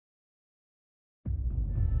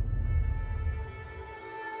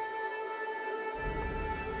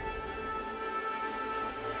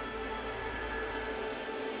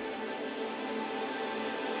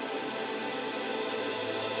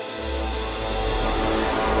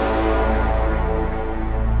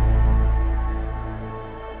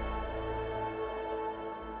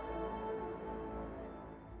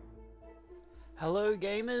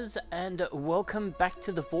gamers, and welcome back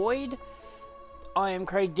to the Void. I am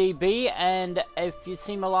Craig DB, and if you've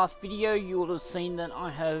seen my last video, you would have seen that I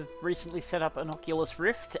have recently set up an Oculus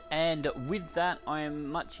Rift, and with that I am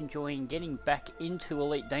much enjoying getting back into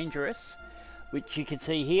Elite Dangerous, which you can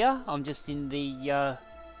see here. I'm just in the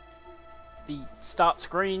start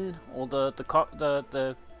screen, or the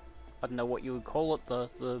I don't know what you would call it,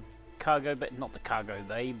 the cargo bay, not the cargo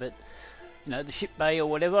bay, but you know, the ship bay or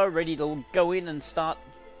whatever, ready to go in and start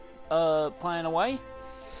playing away.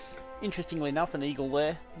 Interestingly enough, an eagle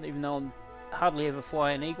there, even though I hardly ever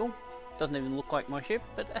fly an eagle. Doesn't even look like my ship,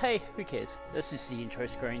 but hey, who cares? This is the intro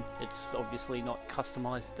screen. It's obviously not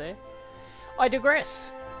customized there. I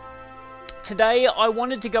digress. Today I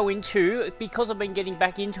wanted to go into, because I've been getting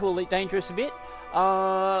back into Elite Dangerous a bit,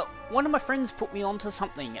 one of my friends put me onto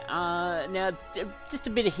something. Now, just a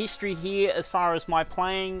bit of history here as far as my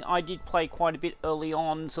playing. I did play quite a bit early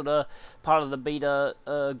on, sort of part of the beta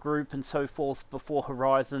group and so forth, before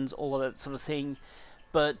Horizons, all of that sort of thing.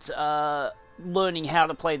 But learning how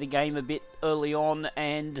to play the game a bit early on,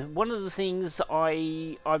 and one of the things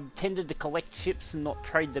I tended to collect ships and not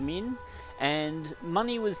trade them in. And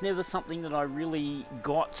money was never something that I really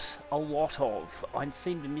got a lot of. I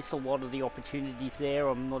seem to miss a lot of the opportunities there.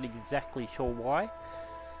 I'm not exactly sure why.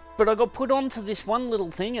 But I got put onto this one little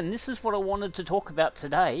thing, and this is what I wanted to talk about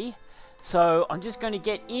today. So I'm just going to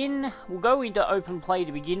get in. We'll go into open play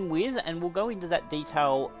to begin with, and we'll go into that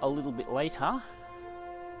detail a little bit later.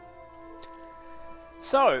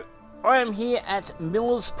 So, I am here at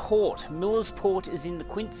Miller's Port. Miller's Port is in the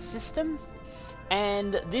Quince system.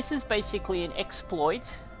 And this is basically an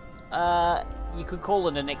exploit. You could call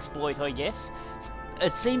it an exploit, I guess.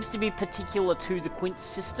 It seems to be particular to the Quince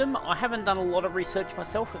system. I haven't done a lot of research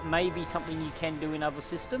myself. It may be something you can do in other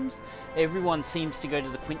systems. Everyone seems to go to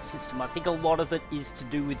the Quince system. I think a lot of it is to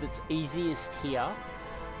do with it's easiest here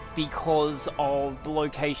because of the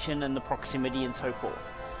location and the proximity and so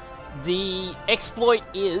forth. The exploit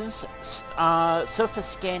is surface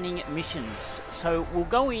scanning missions. So we'll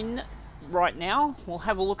go in right now. We'll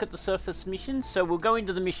have a look at the surface missions. So we'll go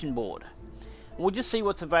into the mission board. We'll just see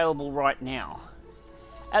what's available right now.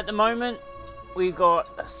 At the moment, we've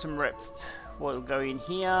got some rep. We'll go in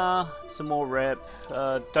here. Some more rep.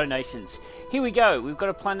 Donations. Here we go. We've got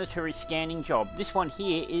a planetary scanning job. This one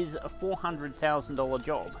here is a $400,000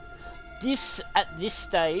 job. This, at this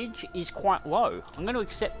stage, is quite low. I'm going to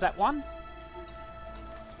accept that one.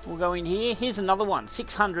 We'll go in here. Here's another one,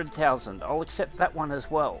 600,000. I'll accept that one as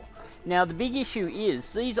well. Now, the big issue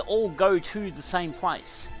is these all go to the same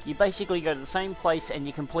place. You basically go to the same place and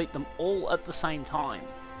you complete them all at the same time.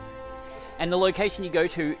 And the location you go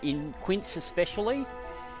to, in Quince especially,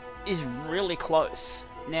 is really close.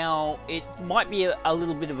 Now, it might be a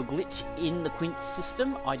little bit of a glitch in the Quince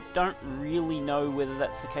system. I don't really know whether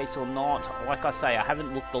that's the case or not. Like I say, I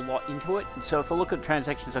haven't looked a lot into it. So if I look at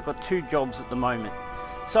transactions, I've got 2 jobs at the moment.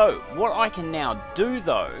 So, what I can now do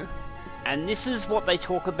though, and this is what they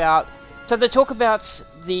talk about. So they talk about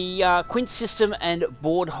the Quince system and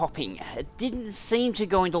board hopping. It didn't seem to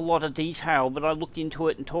go into a lot of detail, but I looked into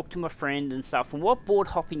it and talked to my friend and stuff. And what board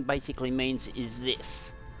hopping basically means is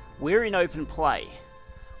this. We're in open play.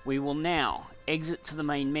 We will now exit to the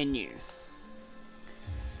main menu.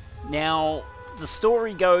 Now, the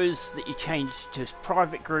story goes that you change to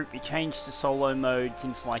private group, you change to solo mode,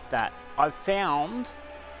 things like that. I've found,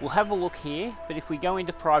 we'll have a look here, but if we go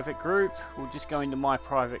into private group, we'll just go into my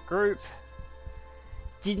private group.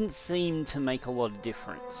 Didn't seem to make a lot of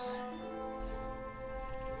difference.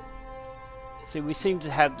 See, we seem to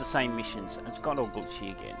have the same missions. It's got all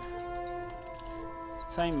glitchy again.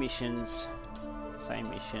 Same missions.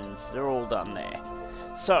 Same missions, they're all done there.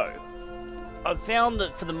 So, I've found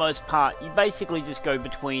that for the most part, you basically just go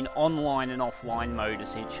between online and offline mode,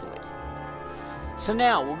 essentially. So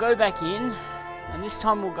now, we'll go back in, and this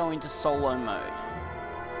time we'll go into solo mode.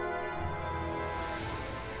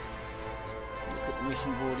 Look at the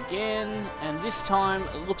mission board again, and this time,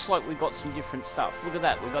 it looks like we've got some different stuff. Look at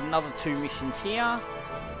that, we've got another 2 missions here.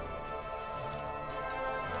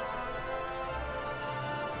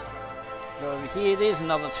 Over here, there's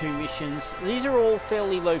another 2 missions. These are all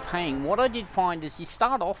fairly low paying. What I did find is you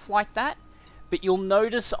start off like that, but you'll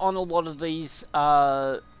notice on a lot of these,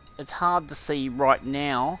 it's hard to see right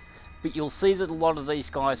now, but you'll see that a lot of these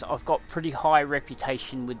guys, I've got pretty high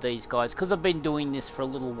reputation with these guys because I've been doing this for a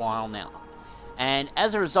little while now. And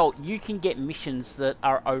as a result, you can get missions that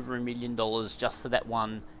are over $1 million just for that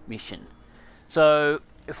one mission. So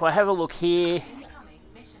if I have a look here,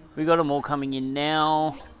 we've got them all coming in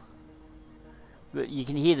now. But you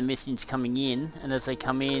can hear the missions coming in, and as they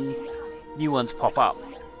come in, new ones pop up.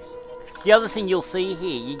 The other thing you'll see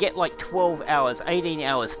here, you get like 12 hours, 18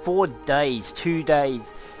 hours, 4 days, 2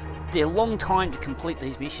 days. They're a long time to complete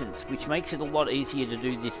these missions, which makes it a lot easier to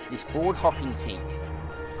do this board hopping thing.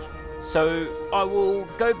 So I will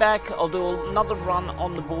go back, I'll do another run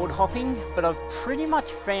on the board hopping, but I've pretty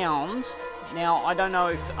much found, now I don't know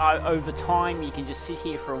if over time you can just sit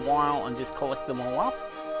here for a while and just collect them all up,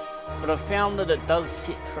 but I've found that it does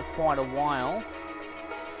sit for quite a while.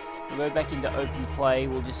 We'll go back into open play,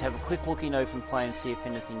 we'll just have a quick look in open play and see if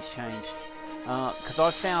anything's changed. Because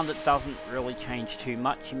I've found it doesn't really change too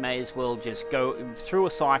much. You may as well just go through a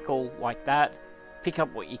cycle like that, pick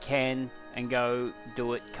up what you can, and go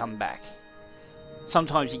do it, come back.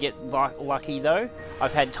 Sometimes you get lucky though.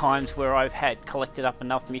 I've had times where I've had collected up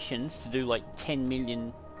enough missions to do like 10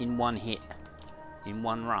 million in one hit, in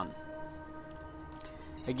one run.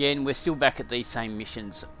 Again, we're still back at these same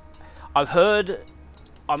missions. I've heard,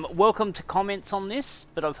 I'm welcome to comments on this,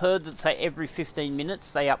 but I've heard that say every 15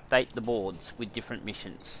 minutes they update the boards with different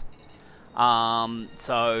missions.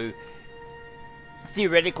 So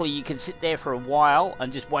theoretically you can sit there for a while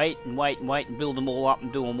and just wait and wait and wait and build them all up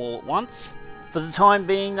and do them all at once. For the time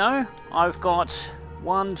being though, I've got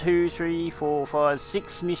 1, 2, 3, 4, 5,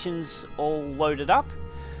 6 missions all loaded up.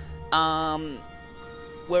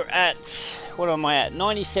 We're at, what am I at,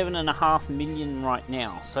 97.5 million right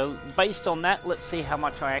now. So based on that, let's see how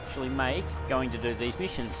much I actually make going to do these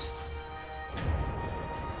missions.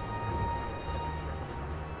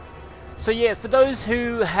 So yeah, for those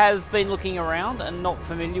who have been looking around and not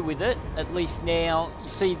familiar with it, at least now you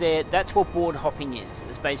see there, that's what board hopping is.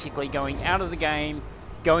 It's basically going out of the game,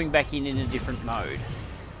 going back in a different mode.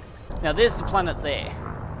 Now there's the planet there.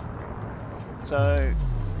 So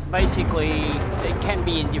basically it can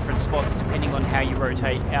be in different spots depending on how you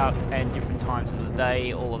rotate out and different times of the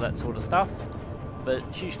day, all of that sort of stuff. But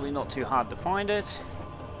it's usually not too hard to find it.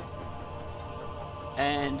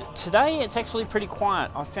 And today it's actually pretty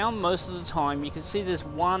quiet. I found most of the time you can see there's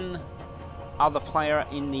one other player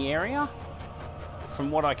in the area. From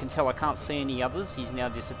what I can tell, I can't see any others. He's now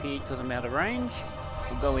disappeared because I'm out of range.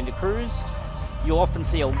 We'll go into cruise. You'll often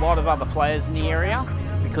see a lot of other players in the area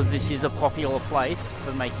because this is a popular place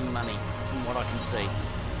for making money, from what I can see.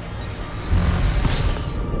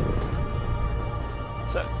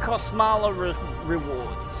 So, Cosmala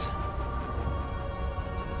rewards.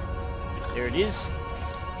 There it is.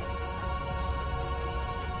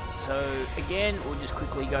 So again, we'll just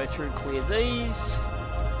quickly go through, clear these,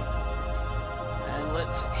 and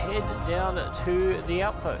let's head down to the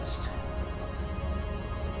outpost.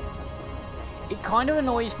 It kind of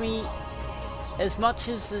annoys me, as much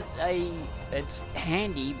as it's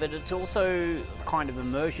handy, but it's also kind of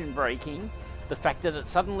immersion breaking. The fact that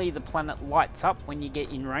suddenly the planet lights up when you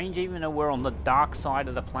get in range, even though we're on the dark side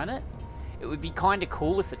of the planet. It would be kind of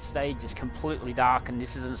cool if it stayed just completely dark and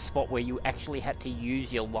this isn't a spot where you actually had to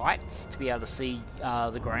use your lights to be able to see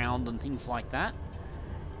the ground and things like that.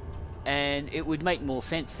 And it would make more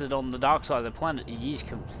sense that on the dark side of the planet it is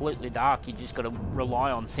completely dark, you just got to rely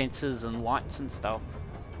on sensors and lights and stuff.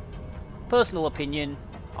 Personal opinion,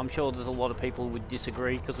 I'm sure there's a lot of people who would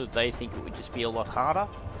disagree because they think it would just be a lot harder.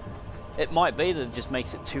 It might be that it just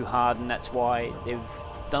makes it too hard and that's why they've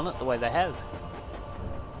done it the way they have.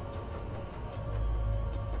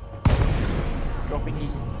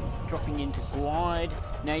 Dropping into glide.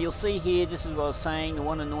 Now you'll see here, just as I was saying, the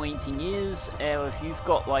one annoying thing is, if you've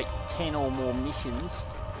got like 10 or more missions,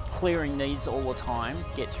 clearing these all the time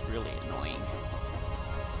gets really annoying.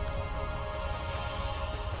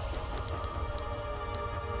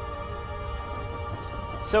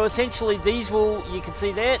 So essentially these will, you can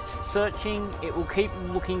see there, it's searching, it will keep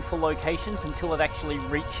looking for locations until it actually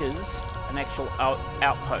reaches an actual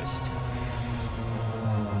outpost.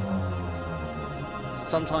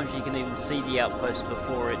 Sometimes you can even see the outpost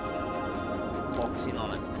before it locks in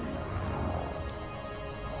on it.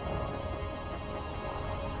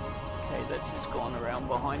 Okay, that's just gone around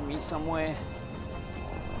behind me somewhere.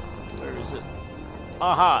 Where is it?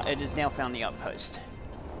 Aha! It has now found the outpost.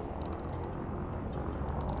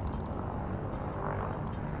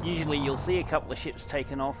 Usually you'll see a couple of ships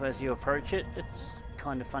taken off as you approach it. It's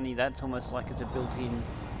kind of funny, that's almost like it's a built-in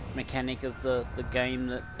mechanic of the game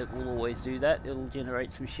that it will always do that. It'll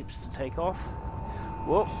generate some ships to take off.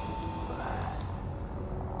 Whoop.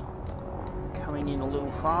 Coming in a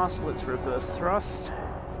little fast, let's reverse thrust.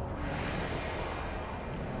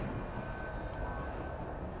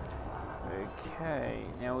 Okay,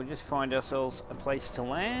 now we'll just find ourselves a place to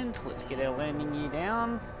land. Let's get our landing gear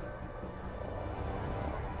down.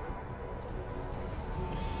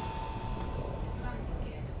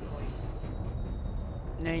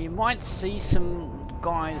 Now you might see some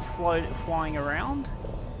guys flying around.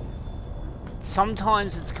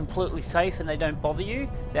 Sometimes it's completely safe and they don't bother you.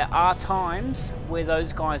 There are times where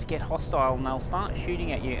those guys get hostile and they'll start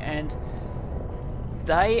shooting at you, and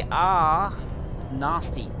they are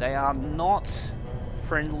nasty. They are not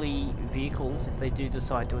friendly vehicles if they do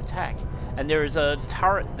decide to attack. And there is a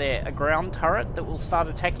turret there, a ground turret that will start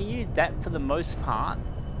attacking you. That, for the most part,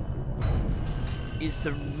 is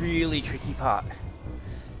the really tricky part.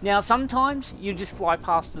 Now, sometimes you just fly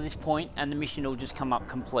past to this point and the mission will just come up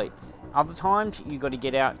complete. Other times, you've got to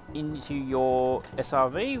get out into your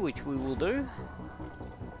SRV, which we will do.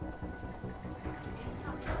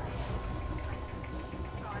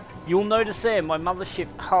 You'll notice there, my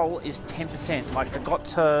mothership hull is 10%. I forgot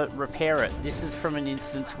to repair it. This is from an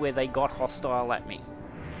instance where they got hostile at me.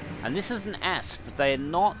 And this is an ASP. They are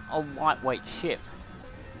not a lightweight ship.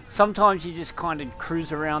 Sometimes you just kind of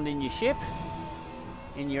cruise around in your ship,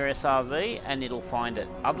 in your SRV, and it'll find it.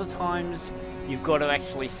 Other times you've got to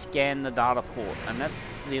actually scan the data port, and that's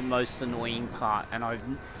the most annoying part. And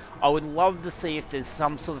I would love to see if there's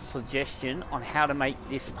some sort of suggestion on how to make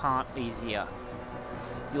this part easier.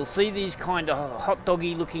 You'll see these kind of hot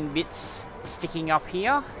doggy looking bits sticking up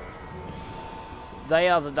here. They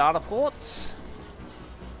are the data ports.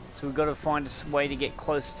 So we've got to find a way to get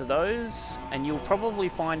close to those, and you'll probably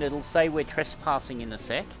find it'll say we're trespassing in a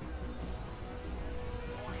sec.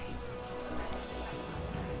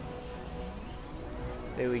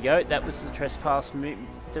 There we go, that was the trespass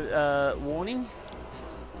warning.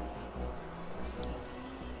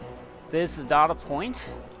 There's the data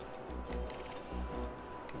point.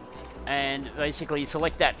 And basically you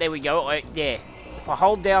select that, there we go, yeah. If I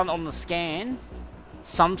hold down on the scan,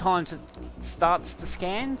 sometimes it starts to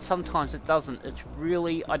scan, sometimes it doesn't. It's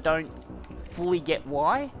really, I don't fully get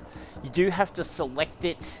why. You do have to select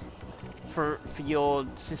it for your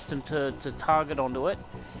system to target onto it.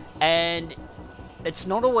 And it's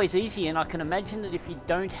not always easy, and I can imagine that if you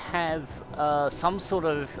don't have some sort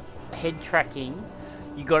of head tracking,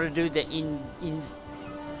 you got to do the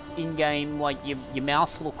in-game, like your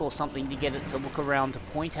mouse look or something to get it to look around to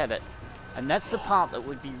point at it. And that's the part that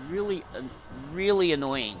would be really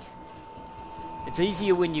annoying. It's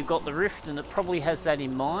easier when you've got the Rift, and it probably has that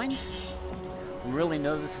in mind. I'm really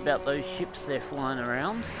nervous about those ships they're flying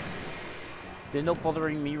around. They're not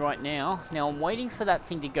bothering me right now. Now I'm waiting for that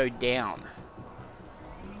thing to go down,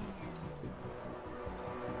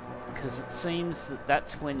 because it seems that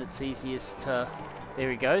that's when it's easiest to... There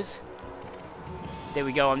he goes. There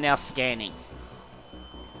we go, I'm now scanning.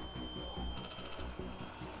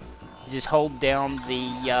 You just hold down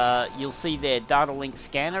the... you'll see there, data link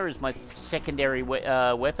scanner is my secondary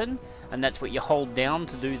weapon, and that's what you hold down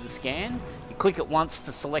to do the scan. You click it once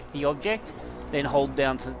to select the object, then hold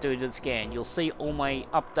down to do the scan. You'll see all my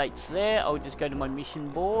updates there. I'll just go to my mission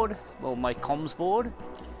board, well, my comms board,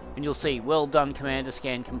 and you'll see, well done, Commander,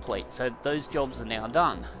 scan complete. So those jobs are now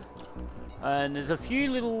done. And there's a few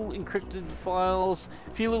little encrypted files,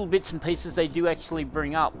 a few little bits and pieces they do actually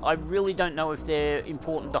bring up. I really don't know if they're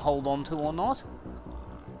important to hold on to or not.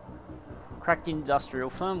 Cracked industrial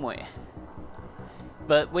firmware.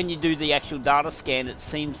 But when you do the actual data scan, it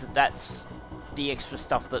seems that that's the extra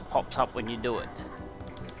stuff that pops up when you do it.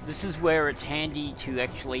 This is where it's handy to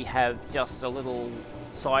actually have just a little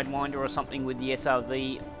Sidewinder or something with the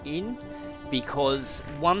SRV in, because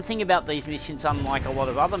one thing about these missions, unlike a lot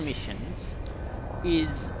of other missions,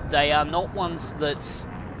 is they are not ones that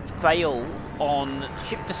fail on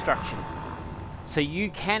ship destruction. So you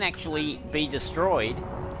can actually be destroyed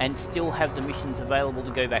and still have the missions available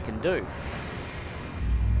to go back and do.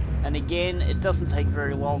 And again, it doesn't take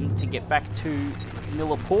very long to get back to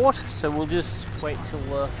Miller Port, so we'll just wait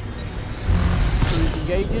till cruise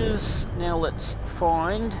engages. Now let's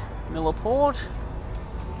find Miller Port,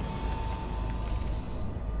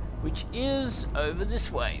 which is over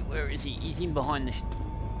this way. Where is he? He's in behind the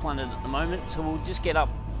planet at the moment, so we'll just get up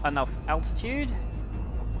enough altitude,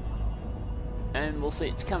 and we'll see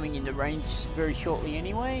it's coming into range very shortly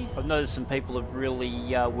anyway. I've noticed some people have really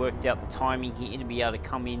worked out the timing here to be able to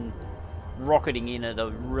come in, rocketing in at a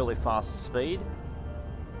really fast speed,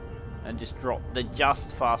 and just drop. They're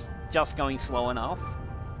just going slow enough.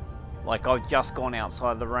 Like, I've just gone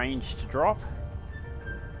outside the range to drop.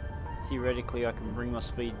 Theoretically, I can bring my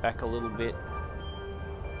speed back a little bit.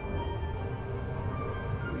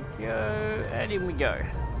 Here we go, and in we go.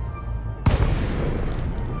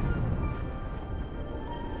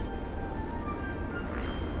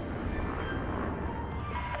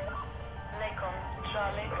 Lincoln,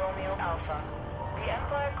 Charlie, Romeo, Alpha. The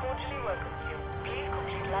Empire cordially welcomes you. Please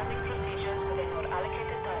complete landing procedures within your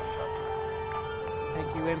allocated time slot.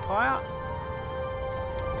 Thank you, Empire.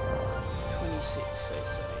 26, they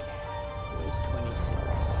say. Where's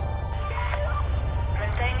 26?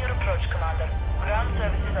 Maintain your approach, Commander. Ground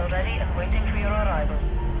services are ready and waiting for your arrival.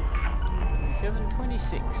 27,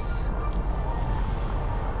 26.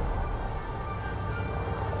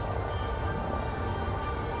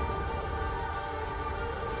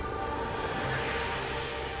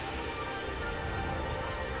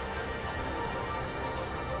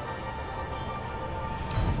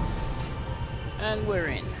 And we're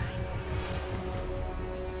in.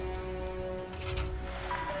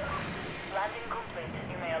 Landing complete.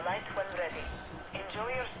 You may alight when ready. Enjoy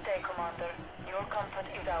your stay, Commander. Your comfort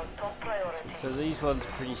is our top priority. So these ones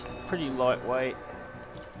are pretty lightweight.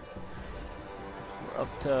 We're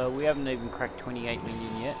up to, we haven't even cracked 28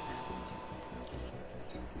 million yet.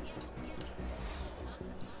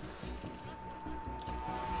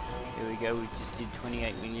 Here we go, we just did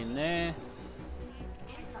 28 million there.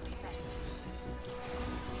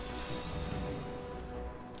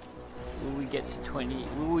 Will we get to 20?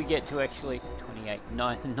 Will we get to actually 28?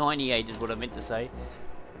 98 is what I meant to say.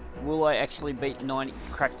 Will I actually beat 90?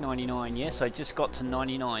 Crack 99? Yes, I just got to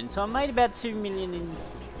 99. So I made about 2 million in,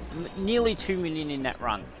 nearly 2 million in that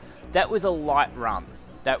run. That was a light run.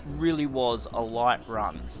 That really was a light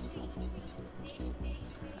run.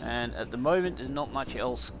 And at the moment, there's not much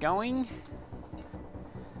else going.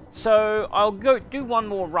 So I'll go do one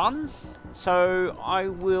more run. So I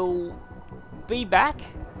will be back.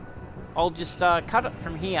 I'll just cut it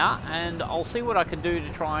from here, and I'll see what I can do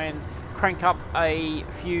to try and crank up a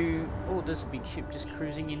few. Oh, there's a big ship just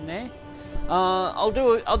cruising in there.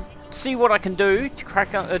 I'll see what I can do to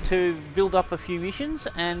crack up, to build up a few missions,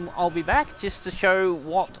 and I'll be back just to show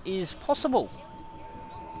what is possible.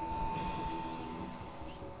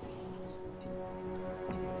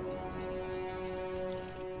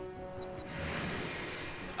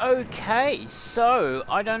 Okay, so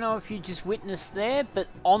I don't know if you just witnessed there, but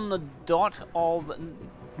on the dot of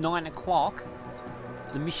 9 o'clock,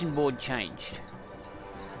 the mission board changed.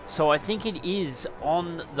 So I think it is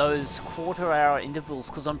on those quarter-hour intervals,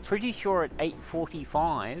 because I'm pretty sure at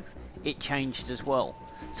 8:45 it changed as well.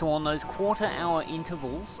 So on those quarter-hour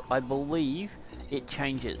intervals, I believe it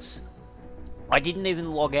changes. I didn't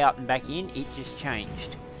even log out and back in; it just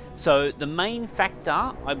changed. So the main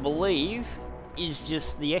factor, I believe, is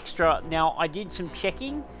just the extra. Now I did some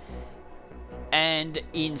checking, and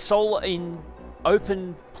in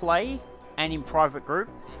open play and in private group,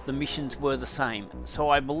 the missions were the same. So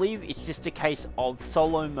I believe it's just a case of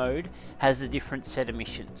solo mode has a different set of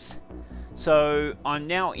missions. So I'm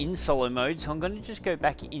now in solo mode, so I'm going to just go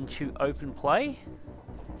back into open play.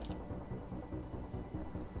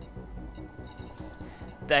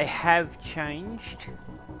 They have changed,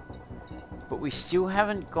 but we still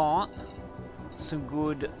haven't got some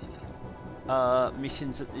good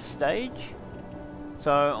missions at this stage.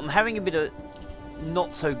 So I'm having a bit of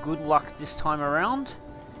not so good luck this time around.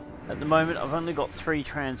 At the moment I've only got 3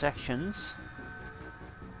 transactions.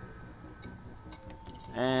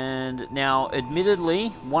 And now admittedly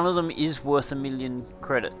one of them is worth 1 million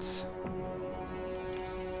credits.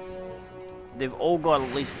 They've all got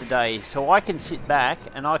at least a day, so I can sit back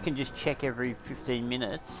and I can just check every 15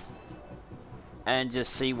 minutes and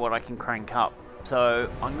just see what I can crank up. So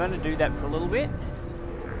I'm going to do that for a little bit.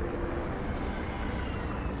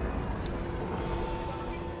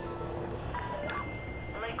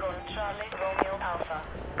 Lincoln, Charlie, Romeo, Alpha.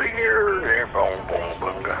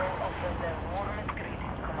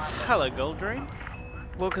 Hello Goldream,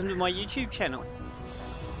 welcome to my YouTube channel.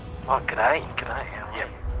 Oh, g'day. Yep.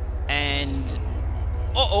 And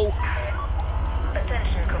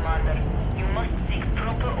Attention, Commander. You must seek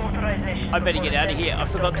proper authorization. I better get out of here. I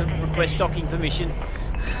forgot to request docking permission.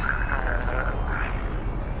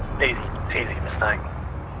 Easy mistake.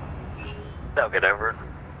 They'll get over it.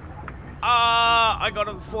 I got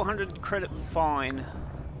a 400 credit fine.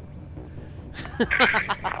 It's the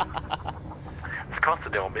cost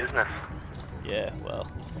of doing business. Yeah, well,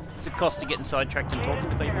 it's the cost of getting sidetracked and talking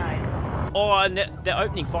to people. Oh, and they're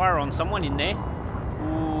opening fire on someone in there.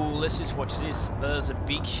 Ooh, let's just watch this. There's a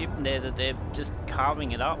big ship in there that they're just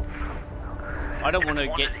carving it up. I don't want to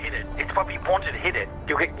get... Hit it. It's probably wanted to hit it.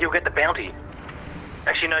 You'll get the bounty.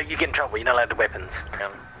 Actually, no, you get in trouble. You're not allowed to weapons.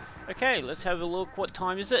 Okay, let's have a look. What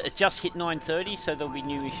time is it? It just hit 9:30, so there'll be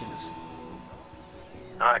new missions.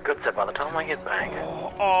 Alright, good. So by the time I get back...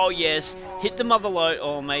 Oh, yes. Hit the mother load.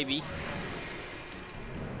 Oh, maybe.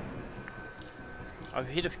 I've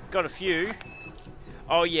got a few.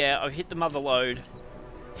 Oh, yeah. I've hit the mother load.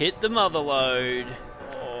 Hit the mother load.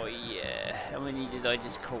 Oh, yeah. How many did I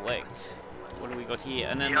just collect? What do we got here?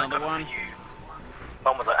 And then another one.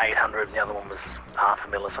 One was like 800 and the other one was half a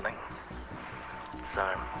mil or something. So,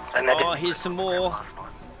 and that Oh, didn't here's some work more. last night.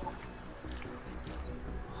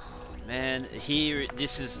 Man, here,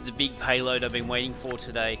 this is the big payload I've been waiting for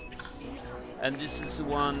today. And this is the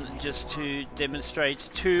one just to demonstrate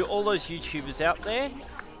to all those YouTubers out there,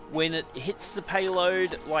 when it hits the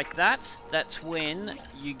payload like that, that's when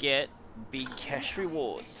you get big cash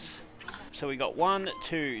rewards. So we got 1,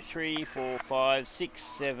 2, 3, 4, 5, 6,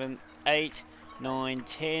 7, 8, 9,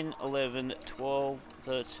 10, 11, 12,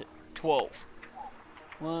 13, 12.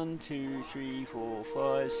 1, 2, 3, 4,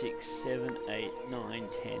 5, 6, 7, 8, 9,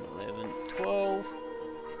 10, 11, 12,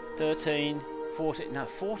 13, 14, no,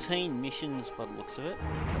 14 missions by the looks of it.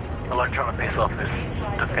 I like trying to piss off this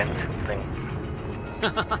defense thing.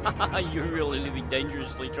 You're really living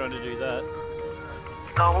dangerously trying to do that.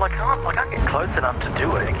 Oh, well, I can't get close enough to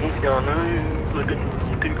do it. It keeps going, no, look at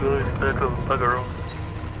too close, bugger off.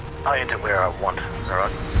 I enter where I want,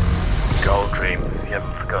 alright? Gold dream, if you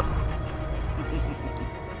haven't forgotten.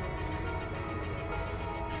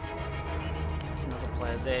 There's another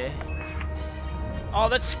player there. Oh,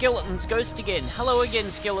 that's Skeleton's Ghost again. Hello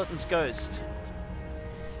again, Skeleton's Ghost.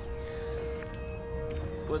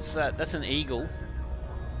 What's that? That's an eagle.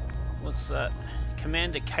 What's that?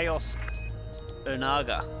 Commander Chaos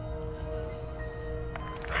Onaga.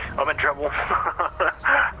 I'm in trouble.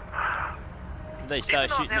 Did they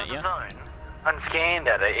start shooting at you? I scanned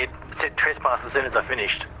at it. It said trespass as soon as I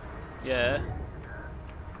finished. Yeah.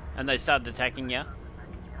 And they started attacking you?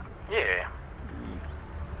 Yeah.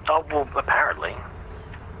 Oh, well, apparently.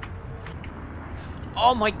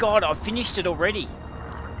 Oh my god, I finished it already.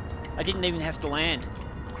 I didn't even have to land.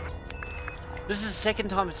 This is the second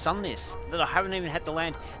time it's done this, that I haven't even had to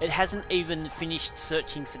land. It hasn't even finished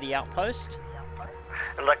searching for the outpost.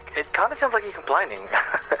 And like, it kind of sounds like you're complaining.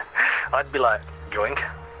 I'd be like, yoink.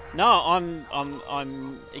 No,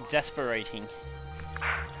 I'm exasperating.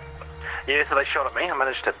 Yeah, so they shot at me. I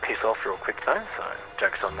managed to piss off real quick though, so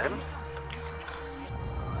joke's on them.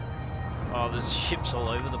 Oh, there's ships all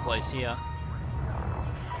over the place here.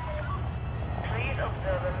 Please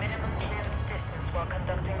observe a minimum clearance distance while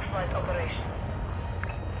conducting flight operations.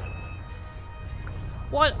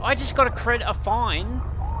 What? I just got a fine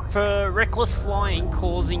for reckless flying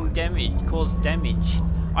caused damage.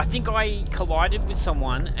 I think I collided with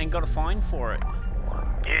someone and got a fine for it.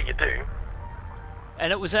 Yeah, you do.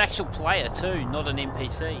 And it was an actual player too, not an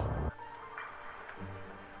NPC.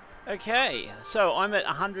 Okay, so I'm at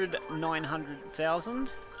 900,000.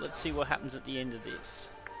 Let's see what happens at the end of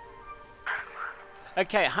this.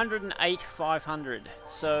 Okay, 108,500.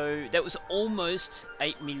 So that was almost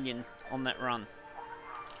 8 million on that run.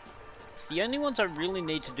 The only ones I really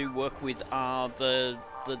need to do work with are the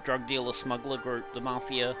drug dealer smuggler group, the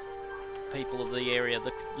mafia people of the area,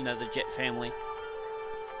 the Jet family.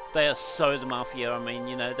 They are so the mafia. I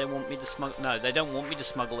mean, they want me to smuggle. No, they don't want me to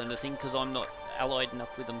smuggle anything because I'm not allied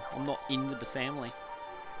enough with them. I'm not in with the family.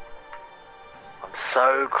 I'm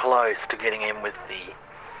so close to getting in with the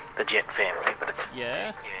Jet family, but it's...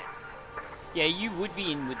 Yeah? Yeah, you would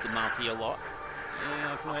be in with the mafia a lot.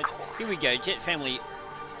 Yeah, I can imagine. Here we go, Jet family.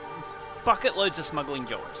 Bucket loads of smuggling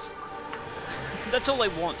jobs. That's all they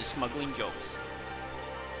want, is smuggling jobs.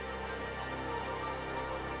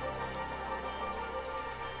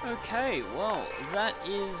 Okay, well, that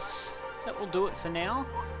will do it for now.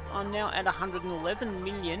 I'm now at 111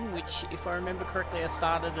 million, which, if I remember correctly, I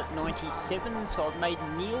started at 97, so I've made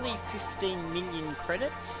nearly 15 million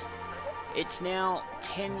credits. It's now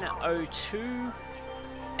 10:02,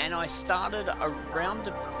 and I started around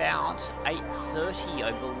about 8:30,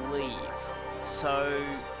 I believe. So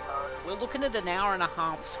we're looking at an hour and a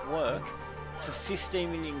half's work for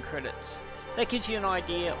 15 million credits. That gives you an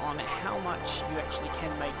idea on how much you actually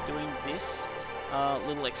can make doing this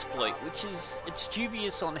little exploit, it's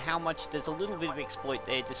dubious on how much. There's a little bit of exploit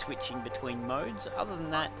there, just switching between modes. Other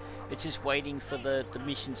than that, it's just waiting for the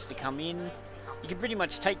missions to come in. You can pretty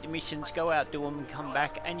much take the missions, go out, do them, and come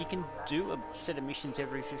back, and you can do a set of missions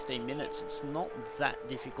every 15 minutes. It's not that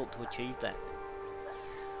difficult to achieve that.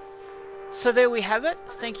 So there we have it.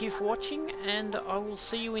 Thank you for watching, and I will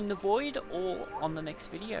see you in the void or on the next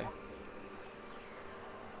video.